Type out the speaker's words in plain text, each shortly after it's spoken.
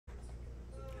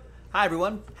Hi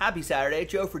everyone, happy Saturday.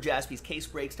 Joe for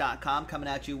JaspysCaseBreaks.com coming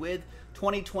at you with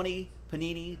 2020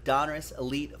 Panini Donruss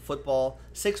Elite Football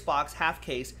 6-box half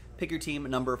case. Pick your team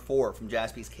number 4 from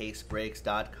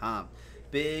JaspysCaseBreaks.com.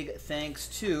 Big thanks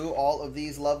to all of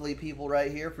these lovely people right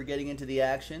here for getting into the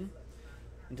action,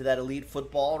 into that Elite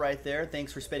Football right there.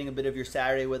 Thanks for spending a bit of your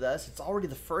Saturday with us. It's already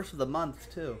the first of the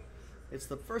month too. It's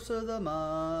the first of the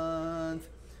month.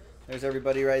 There's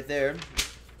everybody right there.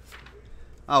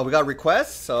 Oh, we got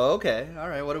requests? So, okay. All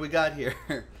right, what do we got here?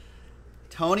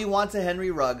 Tony wants a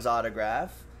Henry Ruggs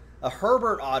autograph. A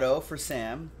Herbert auto for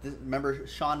Sam. Remember,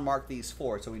 Sean marked these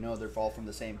 4, so we know they're all from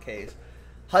the same case.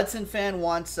 Hudson fan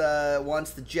wants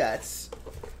the Jets.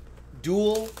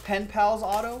 Dual Pen Pals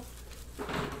auto.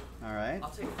 All right. I'll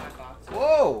take 5 boxes.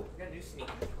 Whoa! I got new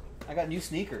sneakers. I got new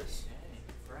sneakers. Dang,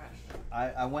 fresh.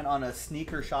 I went on a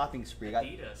sneaker shopping spree.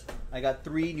 Adidas. I got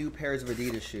 3 new pairs of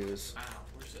Adidas shoes. Wow.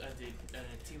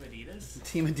 Team Adidas?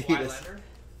 Team Adidas. Wylander?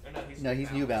 Or No,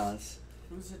 he's New Balance.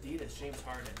 Who's Adidas? James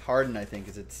Harden. Harden, I think,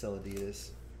 is it still Adidas?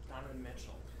 Donovan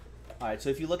Mitchell. All right, so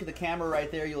if you look at the camera right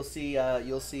there, you'll see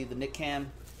the Nick Cam.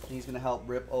 He's going to help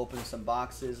rip open some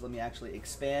boxes. Let me actually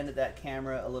expand that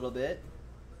camera a little bit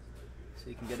so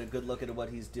you can get a good look at what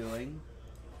he's doing.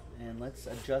 And let's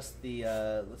adjust the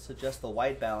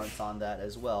white balance on that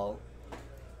as well.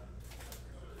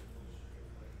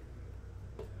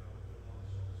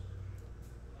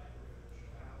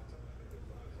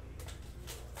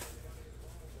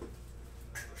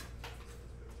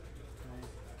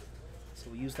 So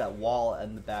we use that wall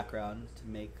in the background to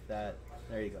make that.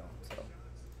 There you go. So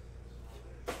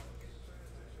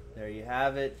there you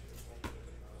have it.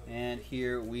 And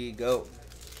here we go.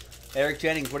 Eric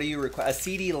Jennings, what do you request? A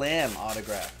CD Lamb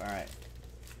autograph. All right.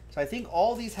 So I think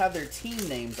all these have their team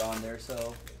names on there.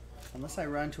 So unless I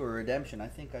run to a redemption, I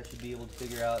think I should be able to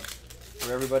figure out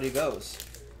where everybody goes.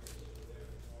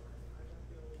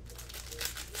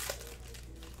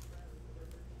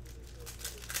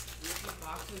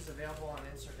 Boxes available on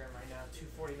Instagram right now,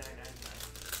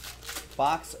 $249.99.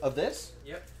 Box of this?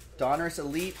 Yep. Donruss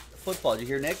Elite Football. Did you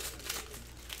hear Nick?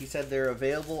 He said they're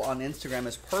available on Instagram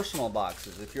as personal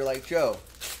boxes. If you're like, Joe,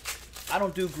 I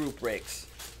don't do group breaks.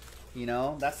 You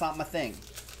know, that's not my thing.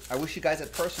 I wish you guys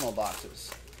had personal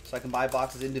boxes so I can buy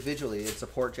boxes individually and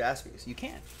support Jaspys. You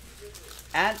can.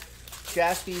 At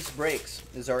Jaspys Breaks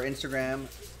is our Instagram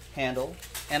handle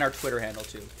and our Twitter handle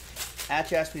too. At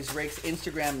Jaspys Breaks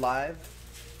Instagram Live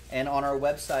and on our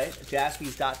website,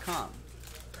 jaspys.com.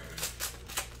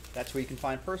 That's where you can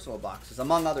find personal boxes,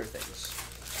 among other things.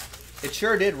 It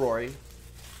sure did, Rory.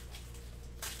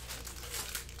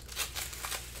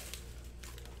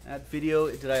 That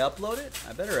video, did I upload it?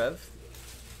 I better have.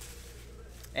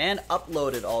 And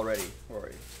uploaded already,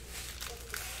 Rory.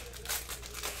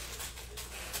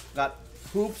 Got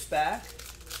hoops back.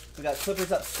 We got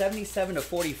Clippers up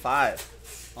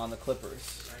 77-45 on the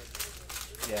Clippers.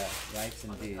 Yeah, yikes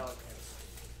indeed.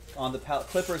 On the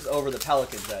Clippers over the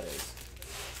Pelicans, that is.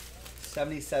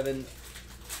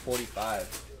 77-45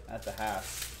 at the half.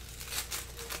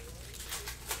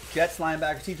 Jets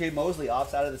linebacker TJ Mosley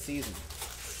opts out of the season.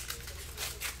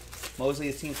 Mosley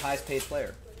is team's highest paid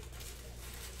player.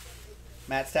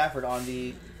 Matt Stafford on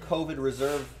the COVID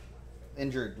reserve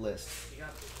injured list. You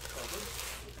got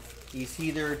COVID? He's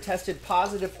either tested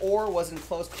positive or was in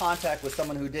close contact with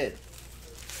someone who did.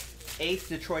 8th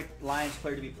Detroit Lions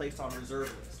player to be placed on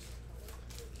reserve list.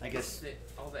 I guess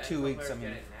all the 2 weeks. I mean,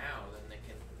 get it now, then they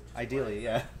can. Ideally,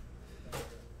 yeah.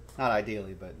 Not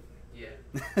ideally, but Yeah.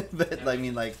 but I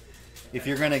mean, like, if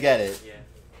you're gonna get it. Yeah.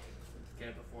 Get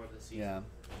it before the season. Yeah.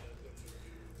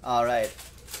 All right.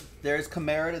 There's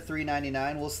Kamara to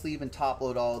 $3.99. We'll sleeve and top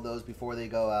load all of those before they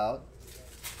go out.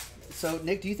 So,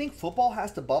 Nick, do you think football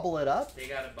has to bubble it up? They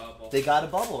got a bubble. They got a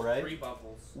bubble, right? 3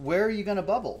 bubbles. Where are you gonna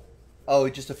bubble? Oh,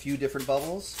 just a few different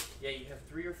bubbles? Yeah, you have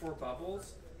 3 or 4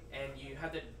 bubbles, and you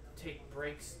have to take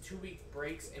breaks, 2-week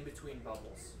breaks in between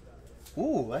bubbles.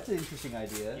 Ooh, that's an interesting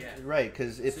idea. Yeah. Right,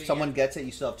 because if someone gets it,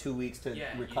 you still have 2 weeks to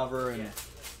recover and. Yeah.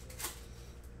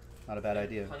 Not a bad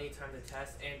idea. Plenty of time to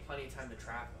test and plenty of time to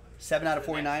travel. 7 out of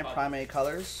 49 primary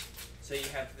colors. So you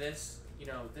have this,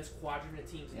 this quadrant of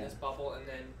teams in this bubble, and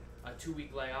then a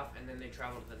 2-week layoff, and then they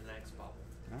travel to the next bubble.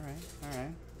 All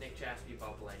right. Nick Jaspy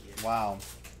bubble idea. Wow.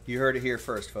 You heard it here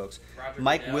first, folks. Roger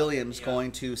Mike Goodell, Williams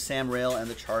going to Sam Rail and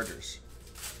the Chargers.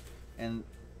 And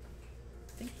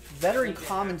I think veteran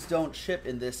commons don't ship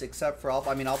in this except for, I'll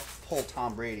pull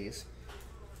Tom Brady's.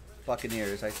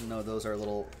 Buccaneers. I know those are a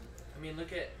little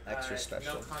look at extra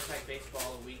special. No contact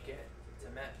baseball a weekend. It's a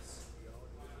mess.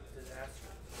 Disaster.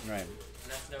 Right. And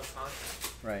that's no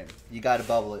contact. Right. You got to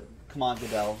bubble it. Come on,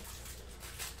 Goodell.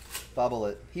 Bubble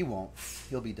it. He won't.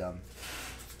 He'll be dumb.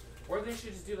 Or they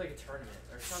should just do like a tournament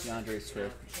or something. DeAndre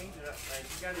Swift. Change it up. Like,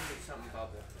 you gotta do something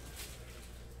bubble.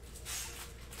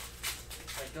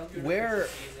 Like, don't do an official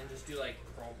season. Just do like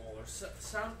Pro Bowl or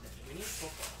something. We need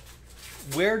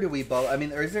football. Where do we bubble? I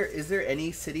mean, is there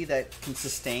any city that can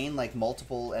sustain like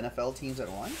multiple NFL teams at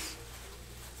once?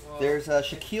 Well, There's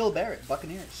Shaquille Barrett,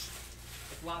 Buccaneers.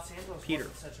 If Los Angeles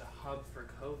wasn't such a hub for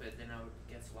COVID, then I would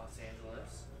guess Los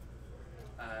Angeles.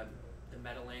 The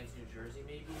Meadowlands, New Jersey,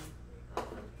 maybe. I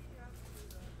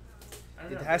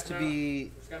don't know. It has to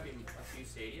be. There's got to be a few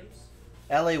stadiums.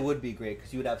 LA would be great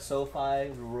because you would have SoFi,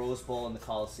 the Rose Bowl, and the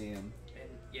Coliseum. And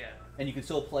yeah. And you can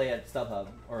still play at StubHub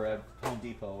or at Home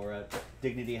Depot or at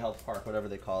Dignity Health Park, whatever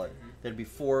they call it. There'd be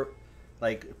 4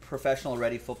 like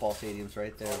professional-ready football stadiums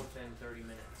right there. All within 30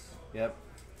 minutes. Yep.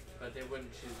 But they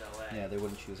wouldn't choose LA. Yeah, they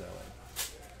wouldn't choose LA.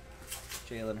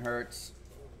 Jalen Hurts,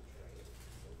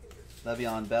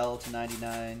 Le'Veon Bell to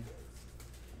 99,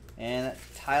 and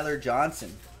Tyler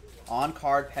Johnson,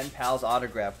 on-card Pen Pals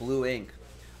autograph, blue ink.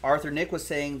 Arthur Nick was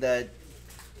saying that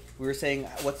we were saying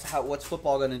what's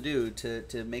football going to do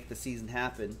to make the season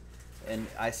happen, and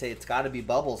I say it's got to be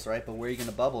bubbles, right? But where are you going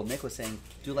to bubble? Nick was saying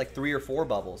do like 3 or 4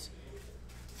 bubbles.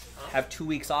 Have 2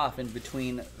 weeks off in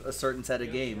between a certain set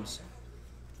of games.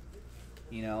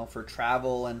 You know, for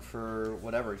travel and for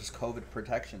whatever, just COVID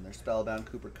protection. There's Spellbound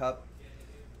Cooper Cup.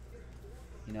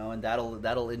 You know, and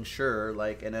that'll ensure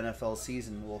like an NFL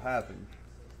season will happen.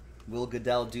 Will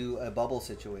Goodell do a bubble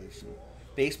situation?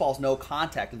 Baseball's no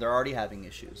contact, and they're already having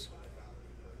issues.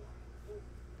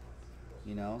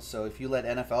 You know, so if you let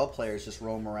NFL players just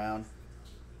roam around,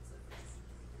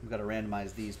 we've got to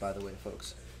randomize these, by the way,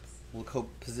 folks. We'll go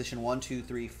position 1, 2,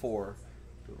 3, 4.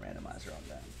 Do a randomizer on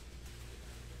that.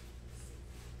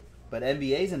 But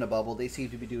NBA's in a bubble. They seem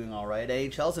to be doing all right.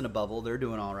 AHL's in a bubble. They're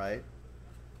doing all right.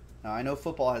 Now, I know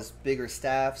football has bigger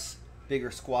staffs, bigger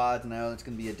squads, and I know it's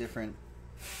going to be a different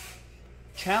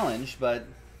challenge. But,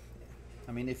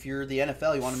 I mean, if you're the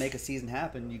NFL, you want to make a season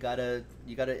happen, you gotta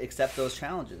accept those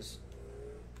challenges.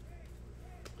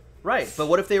 Right. But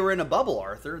what if they were in a bubble,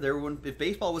 Arthur? If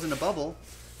baseball was in a bubble,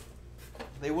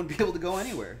 they wouldn't be able to go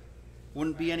anywhere.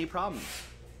 Wouldn't be any problems.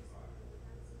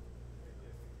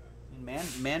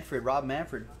 Rob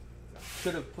Manfred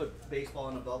should have put baseball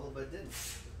in a bubble, but didn't.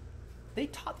 They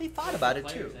thought about it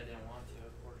too. That didn't want to,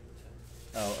 according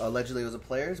to. Oh, allegedly it was the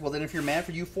players. Well, then if you're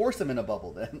Manfred, you force them in a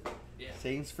bubble. Then, yeah.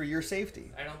 Things for your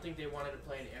safety. I don't think they wanted to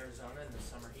play in Arizona in the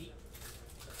summer heat.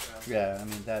 Yeah, I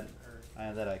mean that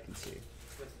I can see.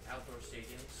 With outdoor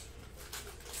stadiums.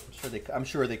 I'm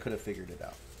sure they could have figured it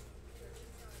out.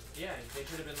 Yeah, they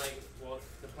should have been like, well,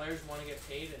 if the players want to get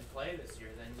paid and play this year,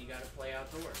 then you got to play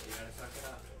outdoors. You got to suck it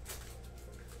up.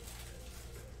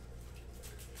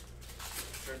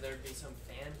 I'm sure there'd be some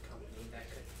fan company that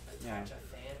could attach a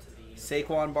fan to the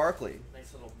uniform. Saquon Barkley.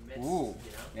 Nice little mist, Ooh,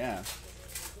 you know? yeah.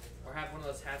 Or have one of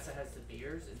those hats that has the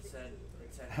beers and said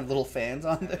Have little fans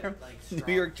on there. Like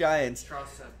New York Giants.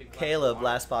 Big Caleb,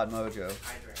 Last Spot Mojo.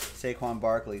 Hydrate. Saquon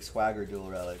Barkley, Swagger Dual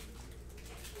Relic.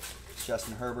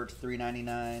 Justin Herbert,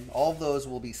 $3.99. All of those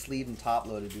will be sleeve and top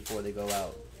loaded before they go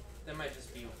out. That might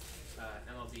just be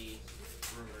MLB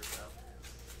rumors, though.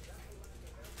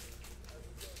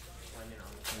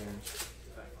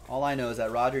 All I know is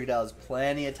that Roger Goodell has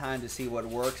plenty of time to see what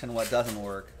works and what doesn't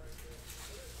work.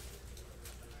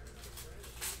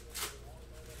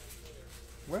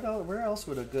 Where else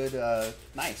would a good,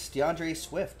 nice, DeAndre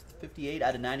Swift, 58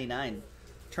 out of 99.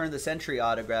 Turn the century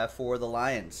autograph for the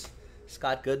Lions.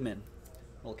 Scott Goodman.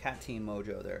 Little cat team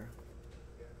mojo there.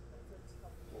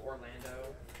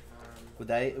 Orlando. Would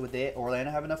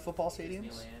Orlando have enough football stadiums?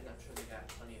 Disneyland. I'm sure they got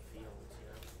plenty of fields.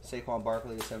 You know. Saquon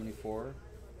Barkley to 74.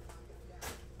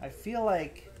 I feel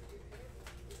like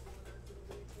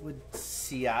would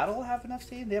Seattle have enough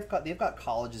stadiums? They've got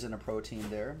colleges and a pro team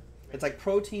there. It's like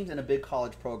pro teams and a big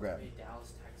college program. Maybe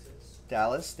Dallas, Texas.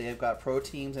 Dallas. They have got pro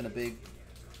teams and a big. Do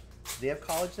they have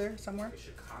college there somewhere? Maybe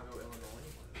Chicago, Illinois.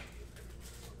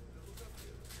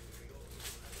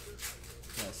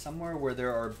 Yeah, somewhere where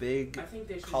there are big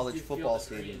college football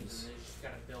stadiums. And they just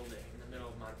got a building in the middle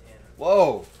of Montana.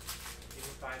 Whoa! You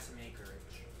can buy some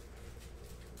acreage.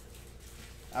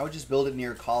 I would just build it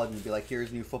near college and be like,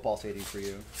 "Here's a new football stadium for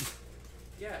you."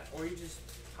 Yeah, or you just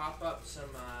pop up some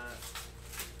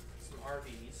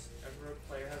RVs. Every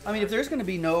player has. I mean, if there's going to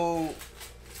be no,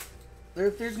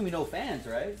 there's going to be no fans,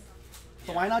 right?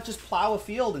 So why not just plow a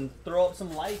field and throw up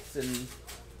some lights and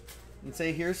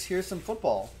say, "Here's some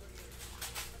football."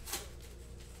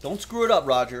 Don't screw it up,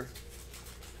 Roger.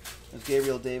 There's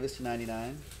Gabriel Davis to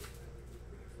 99.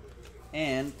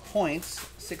 And points,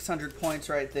 600 points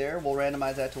right there. We'll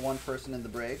randomize that to one person in the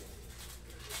break.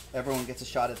 Everyone gets a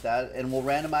shot at that, and we'll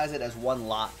randomize it as one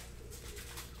lot.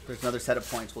 If there's another set of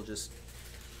points, we'll just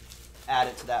add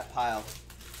it to that pile.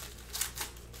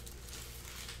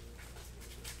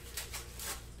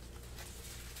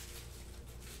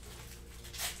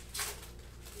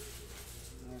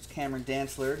 There's Cameron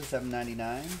Dantzler to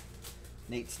 $7.99.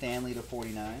 Nate Stanley to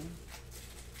 $49.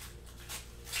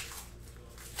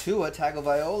 Tua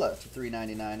Tagovailoa to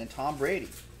 $3.99, and Tom Brady.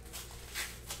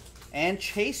 And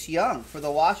Chase Young for the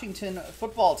Washington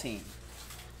football team.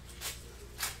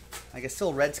 I guess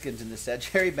still Redskins in this set.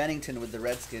 Jerry Bennington with the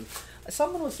Redskins.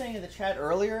 Someone was saying in the chat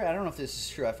earlier, I don't know if this is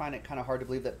true, I find it kind of hard to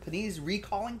believe that Panini's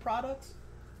recalling products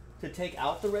to take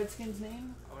out the Redskins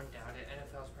name. I wouldn't doubt it.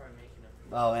 NFL's probably making them.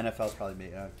 Oh, NFL's probably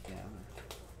making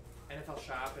yeah. NFL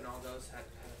Shop and all those had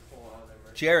to pull all their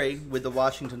merch. Jerry with the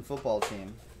Washington football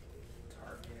team.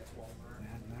 Target, Walmart.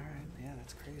 All right, yeah,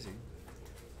 that's crazy.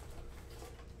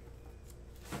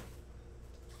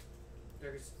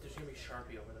 There's going to be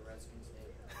Sharpie over the Redskins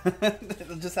name.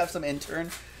 They'll just have some intern.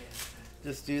 Yeah.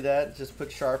 Just do that. Just put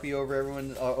Sharpie over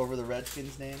everyone, over the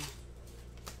Redskins name.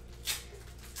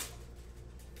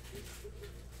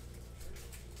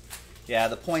 Yeah,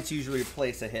 the points usually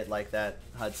replace a hit like that,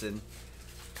 Hudson.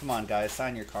 Come on, guys,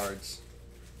 sign your cards.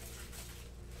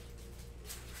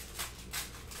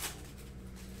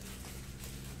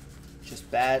 Just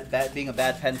being a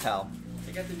bad pen pal.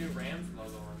 They got the new Rams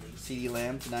logo on these. CD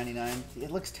Lamb to 99.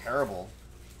 It looks terrible.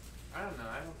 I don't know.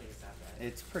 I don't think it's that bad.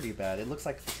 It's pretty bad. It looks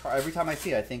like every time I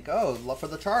see it, I think, oh, for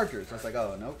the Chargers. I was like,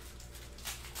 oh, nope.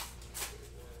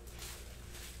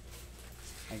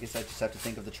 I guess I just have to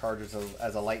think of the Chargers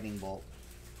as a lightning bolt.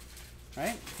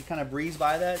 Right? If you kind of breeze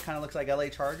by that, it kind of looks like LA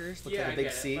Chargers. Looks like a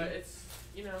big C. But it's,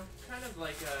 kind of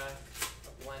like a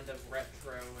blend of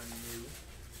retro and new.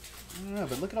 I don't know,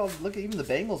 but look at even the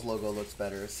Bengals logo looks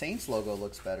better. Saints logo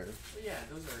looks better. But yeah,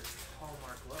 those are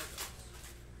Hallmark logos.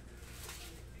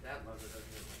 That logo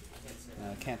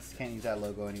doesn't. Can't use that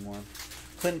logo anymore.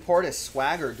 Clinton Portis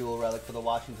swagger dual relic for the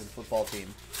Washington football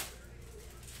team.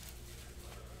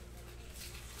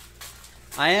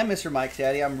 I am Mr. Mike's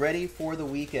daddy. I'm ready for the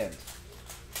weekend.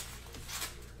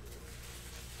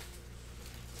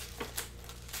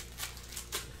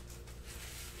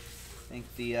 I think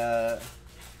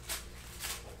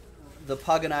the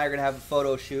Pug and I are going to have a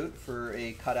photo shoot for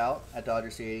a cutout at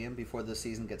Dodger Stadium before the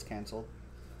season gets canceled,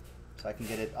 so I can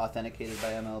get it authenticated by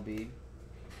MLB.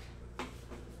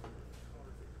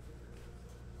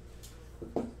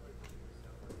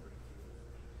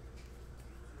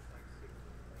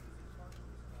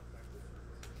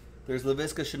 There's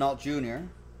Laviska Shenault Jr.,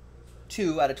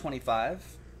 2 out of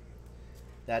 25.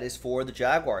 That is for the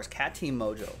Jaguars. Cat Team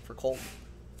Mojo for Colton.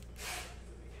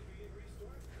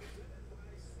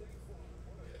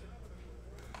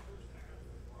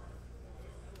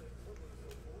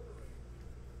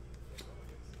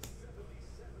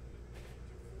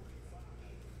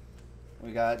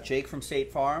 We got Jake from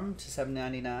State Farm to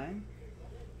 $7.99.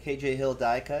 KJ Hill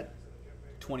die cut,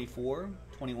 24,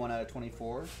 21 out of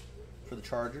 24 for the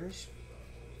Chargers.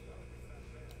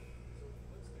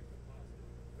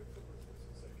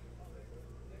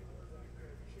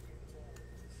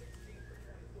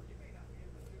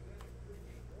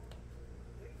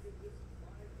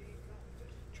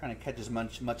 Trying to catch as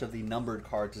much of the numbered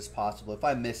cards as possible. If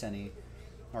I miss any,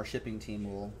 our shipping team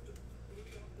will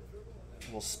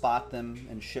spot them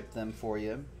and ship them for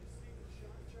you.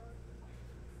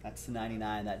 That's the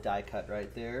 99, that die cut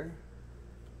right there.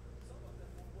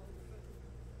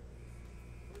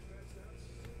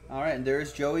 All right, and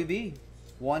there's Joey B.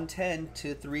 110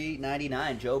 to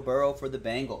 399. Joe Burrow for the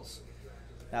Bengals.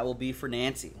 That will be for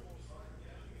Nancy.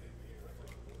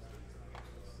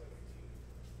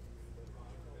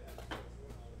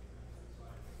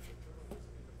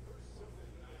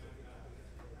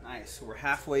 Nice. We're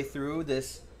halfway through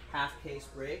this half case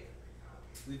break.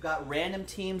 We've got random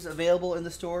teams available in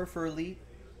the store for Elite.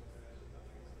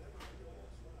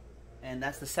 And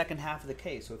that's the second half of the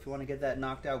case. So if you want to get that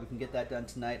knocked out, we can get that done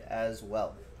tonight as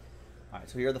well. All right,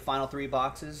 so here are the final 3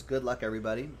 boxes. Good luck,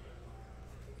 everybody.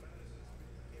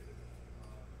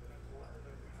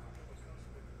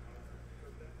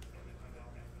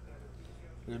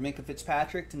 There's Minka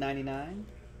Fitzpatrick to 99.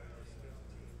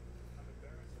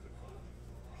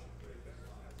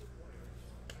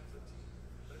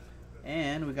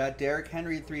 And we got Derrick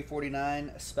Henry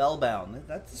 349 Spellbound.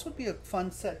 This would be a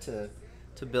fun set to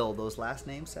build, those last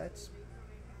name sets.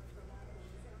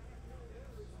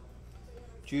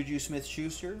 Juju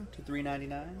Smith-Schuster to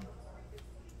 399.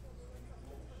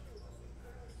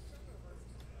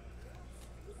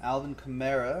 Alvin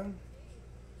Kamara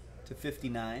to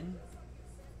 59.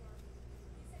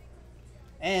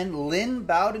 And Lynn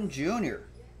Bowden Jr.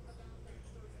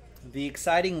 The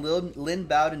exciting Lynn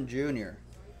Bowden Jr.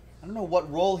 I don't know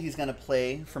what role he's going to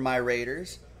play for my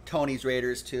Raiders. Tony's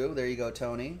Raiders, too. There you go,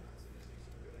 Tony.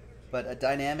 But a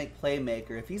dynamic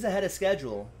playmaker. If he's ahead of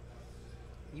schedule,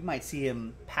 you might see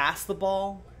him pass the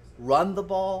ball, run the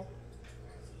ball,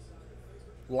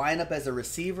 line up as a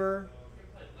receiver.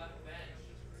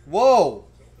 Whoa!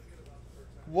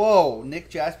 Whoa! Nick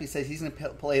Jaspy says he's going to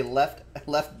play left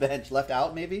bench. Left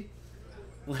out, maybe?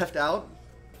 Left out?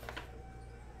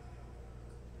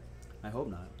 I hope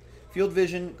not. Field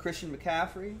Vision, Christian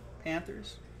McCaffrey,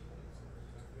 Panthers.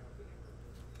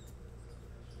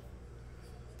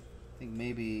 I think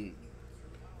maybe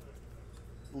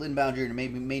Lynn Bowden Jr.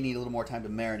 may need a little more time to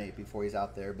marinate before he's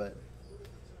out there, but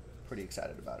pretty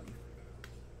excited about him.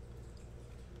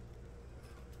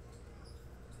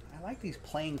 I like these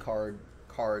playing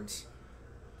cards.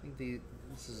 I think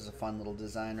this is a fun little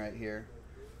design right here.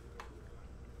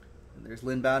 And there's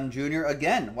Lynn Bowden Jr.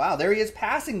 again. Wow, there he is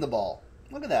passing the ball.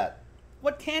 Look at that.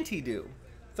 What can't he do?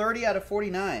 30 out of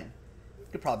 49.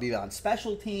 He could probably be on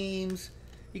special teams.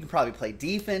 He can probably play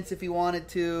defense if he wanted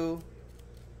to.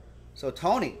 So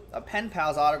Tony, a Pen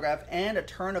Pals autograph and a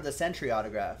Turn of the Century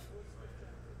autograph.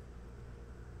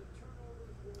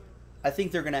 I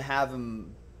think they're going to have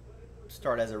him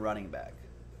start as a running back,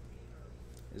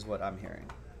 is what I'm hearing.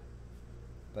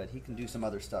 But he can do some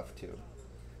other stuff too.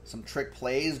 Some trick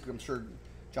plays. I'm sure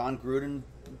John Gruden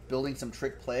building some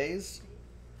trick plays.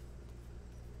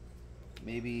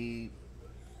 Maybe,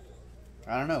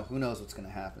 I don't know. Who knows what's going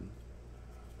to happen.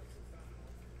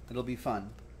 It'll be fun.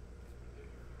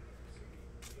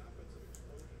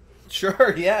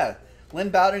 Sure, yeah. Lynn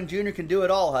Bowden Jr. can do it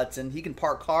all, Hudson. He can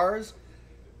park cars,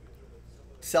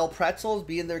 sell pretzels,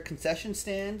 be in their concession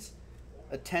stands,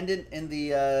 attendant in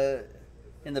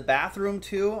the bathroom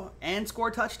too, and score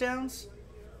touchdowns.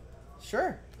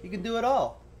 Sure, he can do it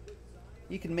all.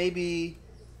 He can maybe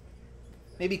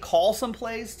call some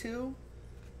plays too.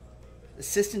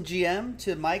 Assistant GM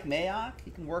to Mike Mayock.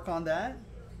 He can work on that.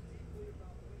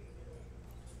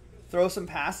 Throw some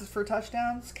passes for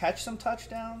touchdowns. Catch some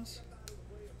touchdowns.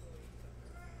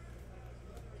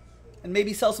 And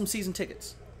maybe sell some season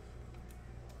tickets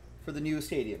for the new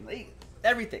stadium.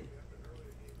 Everything.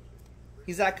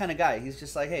 He's that kind of guy. He's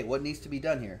just like, hey, what needs to be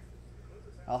done here?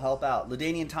 I'll help out.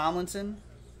 LaDainian Tomlinson.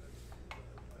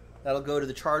 That'll go to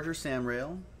the Chargers, Sam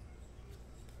Rail.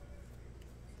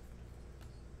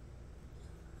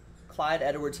 Clyde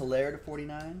Edwards-Helaire to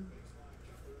 49.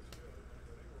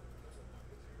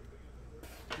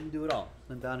 He can do it all.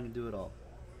 Lynn Bowden can do it all.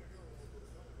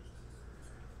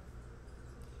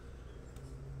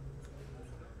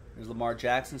 There's Lamar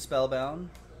Jackson, Spellbound.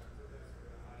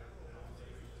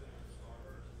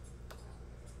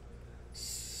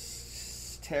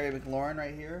 Terry McLaurin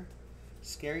right here.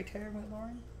 Scary Terry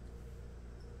McLaurin?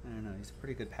 I don't know. He's a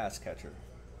pretty good pass catcher.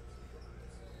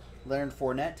 Leonard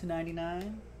Fournette to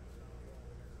 99.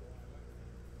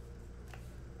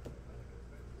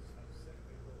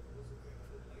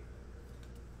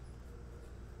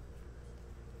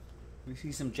 We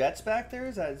see some Jets back there.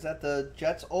 Is that the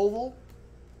Jets oval?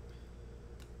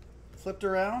 Flipped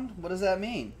around? What does that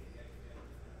mean?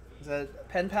 Is that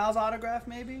Pen Pals autograph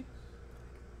maybe?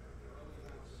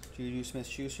 Juju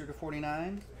Smith-Schuster to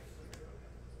 49.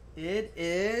 It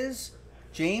is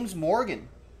James Morgan.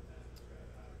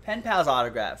 Pen Pals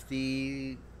autograph.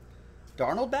 The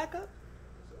Darnold backup?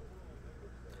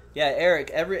 Yeah, Eric,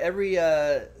 every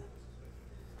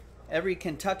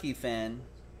Kentucky fan,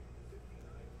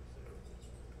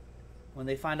 when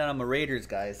they find out I'm a Raiders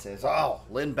guy, says, oh,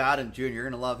 Lynn Bowden Jr., you're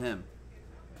going to love him.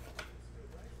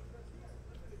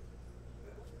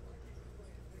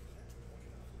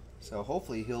 So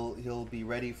hopefully he'll be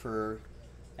ready for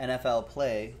NFL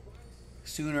play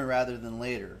sooner rather than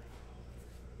later.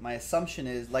 My assumption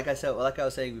is, like I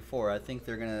was saying before, I think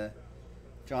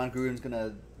John Gruden's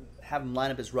gonna have him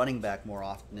line up as running back more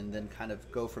often, and then kind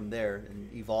of go from there and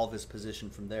evolve his position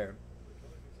from there.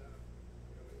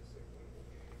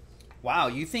 Wow,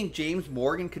 you think James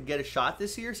Morgan could get a shot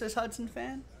this year, says Hudson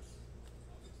fan?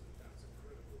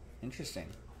 Interesting.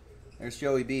 There's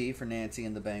Joey B for Nancy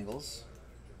and the Bengals.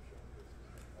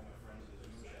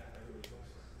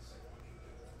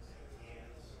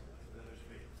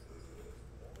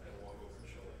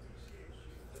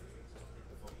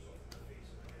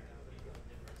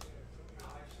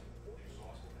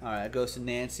 All right, it goes to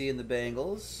Nancy and the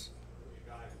Bengals.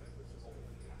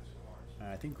 All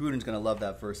right, I think Gruden's going to love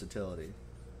that versatility.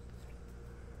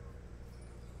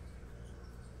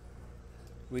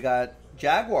 We got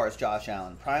Jaguars, Josh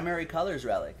Allen, primary colors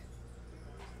relic.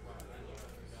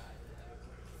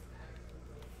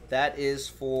 That is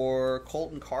for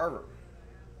Colton Carver.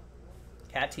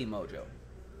 Cat Team Mojo.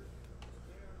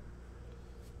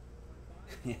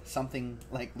 Yeah, something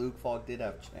like Luke Falk did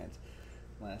have a chance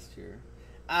last year.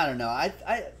 I don't know.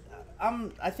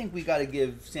 I think we got to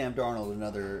give Sam Darnold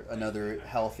another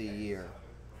healthy year.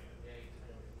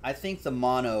 I think the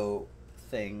mono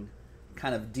thing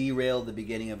kind of derailed the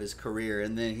beginning of his career,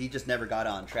 and then he just never got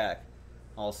on track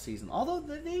all season. Although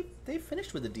they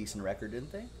finished with a decent record,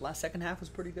 didn't they? Last second half was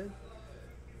pretty good.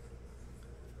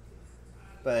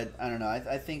 But I don't know.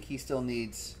 I think he still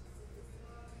needs.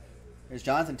 There's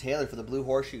Jonathan Taylor for the Blue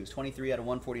Horseshoes, 23 out of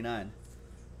 149.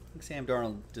 I think Sam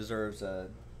Darnold deserves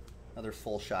another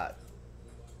full shot.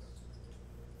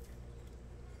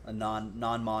 A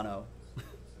non-mono.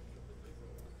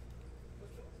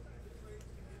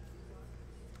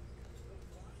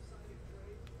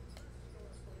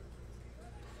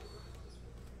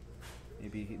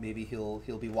 Maybe he'll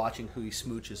be watching who he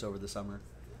smooches over the summer.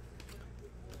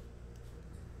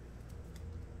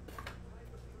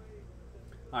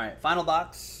 All right, final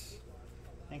box.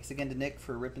 Thanks again to Nick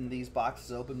for ripping these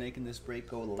boxes open, making this break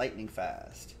go lightning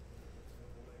fast.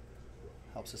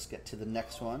 Helps us get to the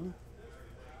next one,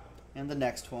 and the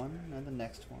next one, and the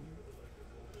next one.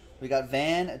 We got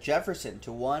Van Jefferson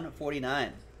to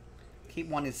 149. Keep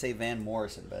wanting to say Van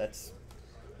Morrison, but that's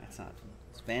not.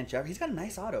 It's Van Jefferson. He's got a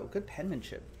nice auto, good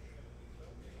penmanship.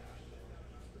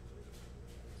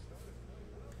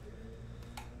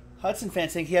 Hudson fan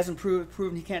saying he hasn't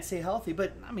proven he can't stay healthy,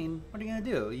 but I mean, what are you gonna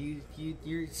do?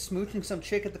 You're smooching some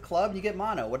chick at the club, and you get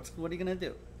mono. What are you gonna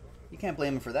do? You can't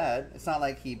blame him for that. It's not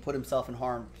like he put himself in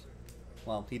harm's.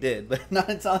 Well, he did, but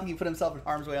it's not like he put himself in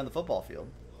harm's way on the football field.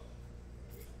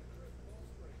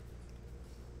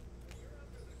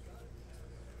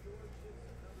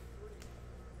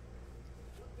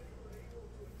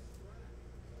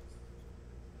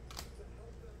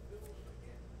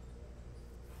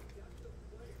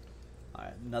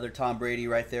 Another Tom Brady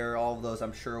right there. All of those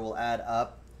I'm sure will add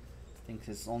up. I think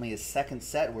it's only his second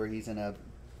set where he's in a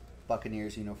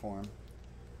Buccaneers uniform.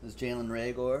 This is Jalen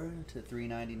Reagor to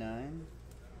 $3.99.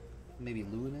 Maybe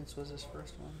Lewinitz was his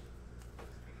first one.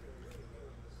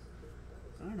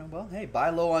 I don't know. Well, hey, buy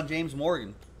low on James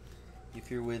Morgan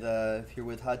if you're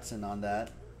with Hudson on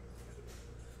that.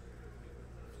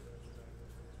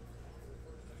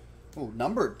 Oh,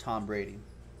 numbered Tom Brady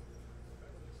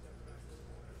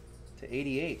to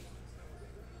 88.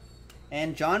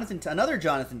 And another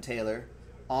Jonathan Taylor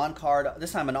on card.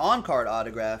 This time an on card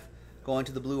autograph going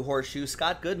to the Blue Horseshoe.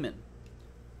 Scott Goodman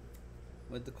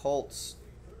with the Colts.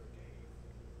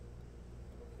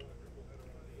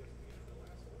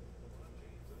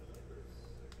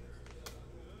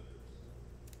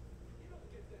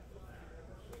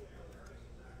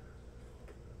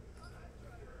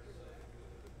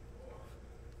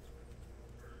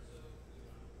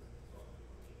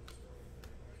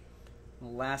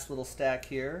 Last little stack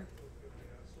here.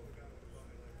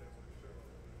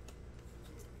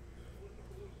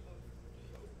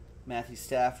 Matthew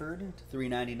Stafford to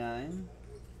 $3.99.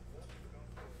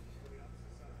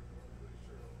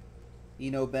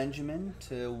 Eno Benjamin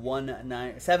to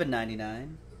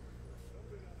 $7.99.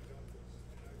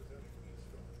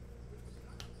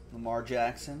 Lamar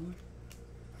Jackson.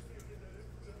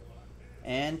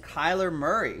 And Kyler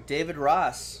Murray. David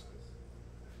Ross.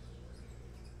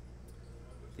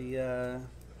 The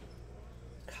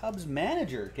Cubs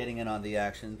manager getting in on the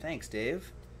action. Thanks,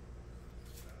 Dave.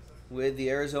 With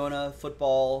the Arizona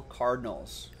Football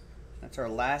Cardinals. That's our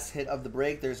last hit of the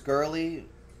break. There's Gurley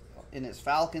in his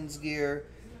Falcons gear.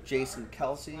 Jason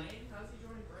Kelsey.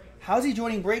 How's he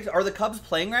joining breaks? Are the Cubs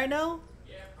playing right now?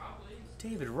 Yeah, probably.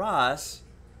 David Ross.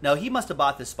 No, he must have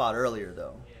bought this spot earlier,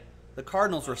 though. The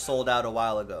Cardinals were sold out a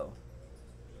while ago.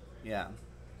 Yeah.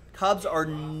 Cubs are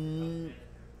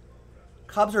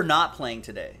not playing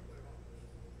today.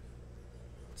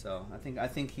 So I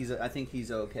think he's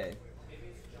okay. Maybe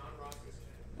it's John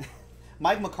Ross's.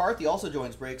 Mike McCarthy also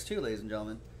joins breaks too, ladies and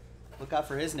gentlemen. Look out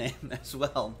for his name as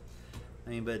well. I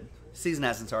mean, but season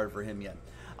hasn't started for him yet.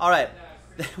 All right,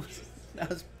 that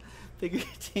was Figure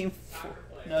Team 4.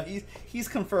 No, he's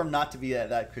confirmed not to be at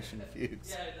that Christian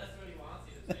Feuds. Yeah, that's what he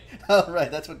wants you to think. Oh,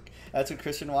 right, that's what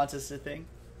Christian wants us to think.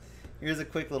 Here's a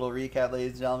quick little recap,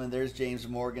 ladies and gentlemen. There's James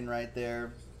Morgan right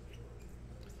there.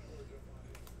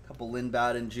 A couple Lynn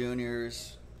Bowden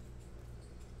Juniors.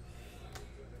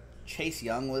 Chase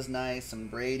Young was nice. Some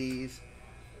Brady's.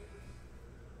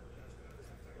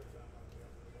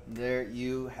 There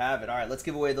you have it. All right, let's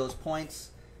give away those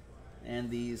points and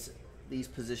these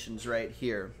positions right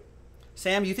here.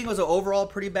 Sam, you think it was an overall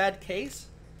pretty bad case?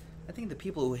 I think the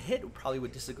people who hit probably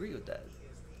would disagree with that.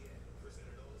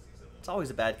 always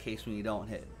a bad case when you don't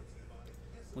hit.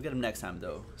 We'll get him next time,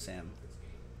 though, Sam.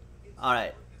 All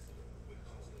right.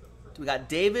 We got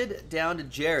David down to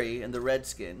Jerry and the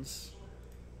Redskins.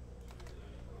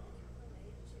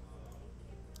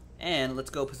 And let's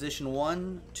go position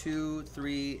 1, 2,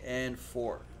 3, and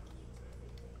 4.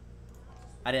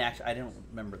 I didn't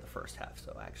remember the first half,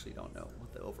 so I actually don't know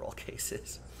what the overall case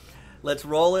is. Let's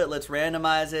roll it. Let's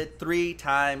randomize it 3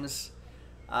 times.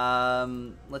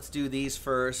 Let's do these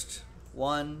first.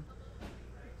 1,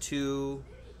 2,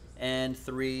 and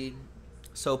 3.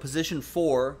 So position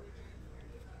 4,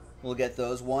 we'll get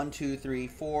those. 1, 2, 3,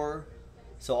 4.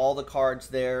 So all the cards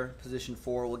there. Position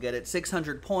 4, we'll get it.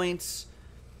 600 points.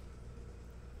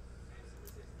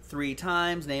 3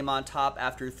 times. Name on top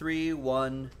after 3.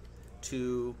 1,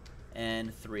 2,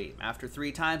 and 3. After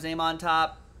 3 times, name on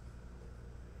top.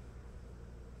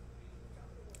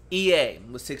 EA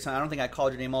was 600. I don't think I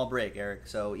called your name all break, Eric.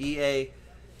 So EA,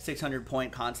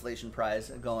 600-point consolation prize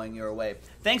going your way.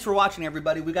 Thanks for watching,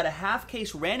 everybody. We got a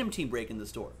half-case random team break in the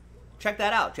store. Check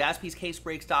that out,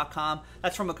 jaspyscasebreaks.com.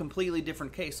 That's from a completely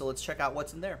different case, so let's check out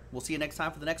what's in there. We'll see you next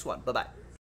time for the next one. Bye-bye.